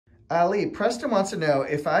Ali, Preston wants to know,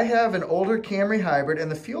 if I have an older Camry hybrid and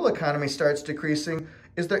the fuel economy starts decreasing,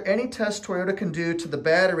 is there any test Toyota can do to the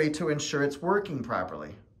battery to ensure it's working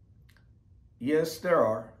properly? Yes, there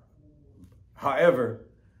are. However,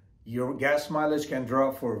 your gas mileage can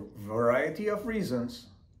drop for a variety of reasons,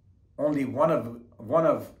 only one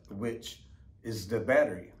of which is the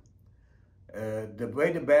battery. The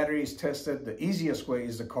way the battery is tested, the easiest way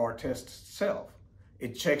is the car test itself.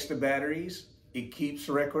 It checks the batteries, it keeps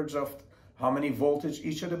records of how many voltage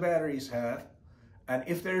each of the batteries have, and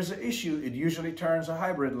if there's an issue, it usually turns a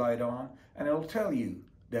hybrid light on and it'll tell you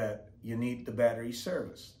that you need the battery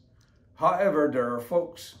serviced. However, there are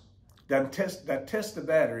folks that test the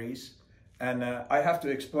batteries, and I have to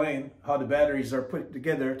explain how the batteries are put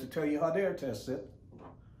together to tell you how they are tested.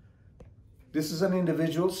 This is an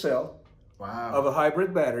individual cell. Wow. Of a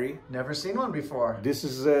hybrid battery. Never seen one before. This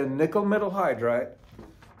is a nickel metal hydride,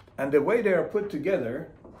 and the way they are put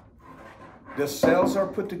together, the cells are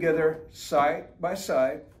put together side by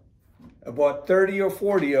side. About 30 or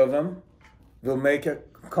 40 of them will make a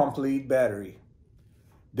complete battery.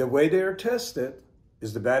 The way they are tested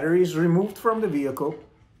is the battery is removed from the vehicle.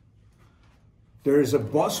 There is a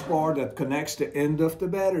bus bar that connects the end of the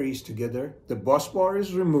batteries together. The bus bar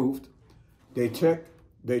is removed. They check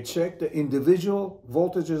the individual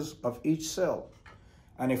voltages of each cell.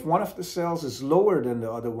 And if one of the cells is lower than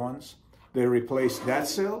the other ones, they replace that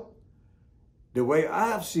cell. The way I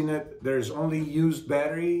have seen it, there's only used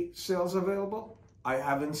battery cells available. I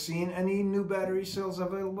haven't seen any new battery cells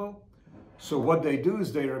available. So what they do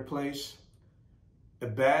is they replace a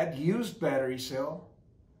bad used battery cell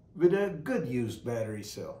with a good used battery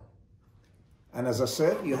cell. And as I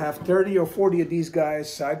said, you have 30 or 40 of these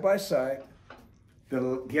guys side by side.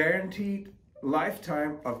 The guaranteed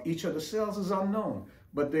lifetime of each of the cells is unknown,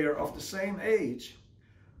 but they are of the same age.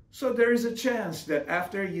 So there is a chance that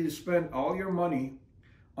after you spend all your money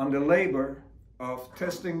on the labor of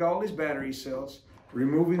testing all these battery cells,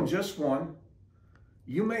 removing just one,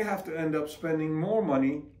 you may have to end up spending more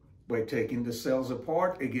money by taking the cells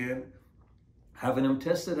apart again, having them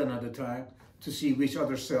tested another time to see which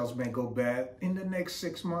other cells may go bad in the next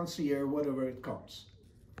 6 months, a year, whatever it comes.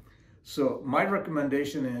 So my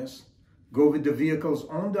recommendation is go with the vehicle's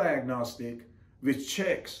own diagnostic, which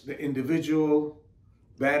checks the individual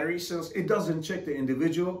battery cells. It doesn't check the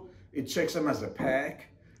individual, it checks them as a pack.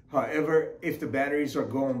 However, if the batteries are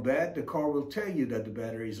going bad, the car will tell you that the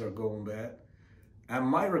batteries are going bad. And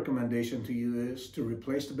my recommendation to you is to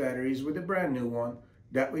replace the batteries with a brand new one.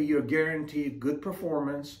 That way you're guaranteed good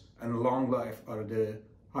performance and long life out of the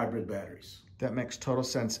hybrid batteries. That makes total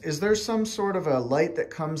sense. Is there some sort of a light that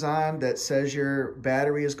comes on that says your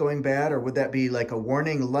battery is going bad, or would that be like a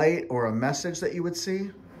warning light or a message that you would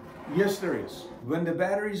see? Yes, there is. When the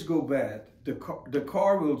batteries go bad, the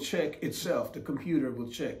car will check itself, the computer will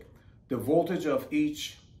check the voltage of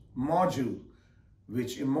each module,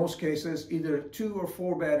 which in most cases either 2 or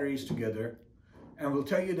 4 batteries together, and will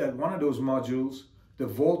tell you that one of those modules, the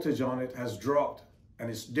voltage on it has dropped and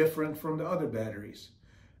it's different from the other batteries.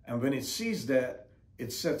 And when it sees that,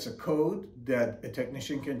 it sets a code that a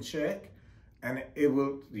technician can check, and it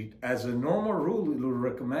will, as a normal rule, it will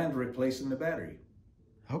recommend replacing the battery.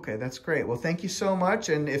 Okay, that's great. Well, thank you so much.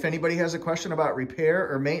 And if anybody has a question about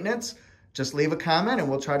repair or maintenance, just leave a comment and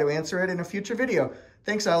we'll try to answer it in a future video.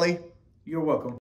 Thanks, Ali. You're welcome.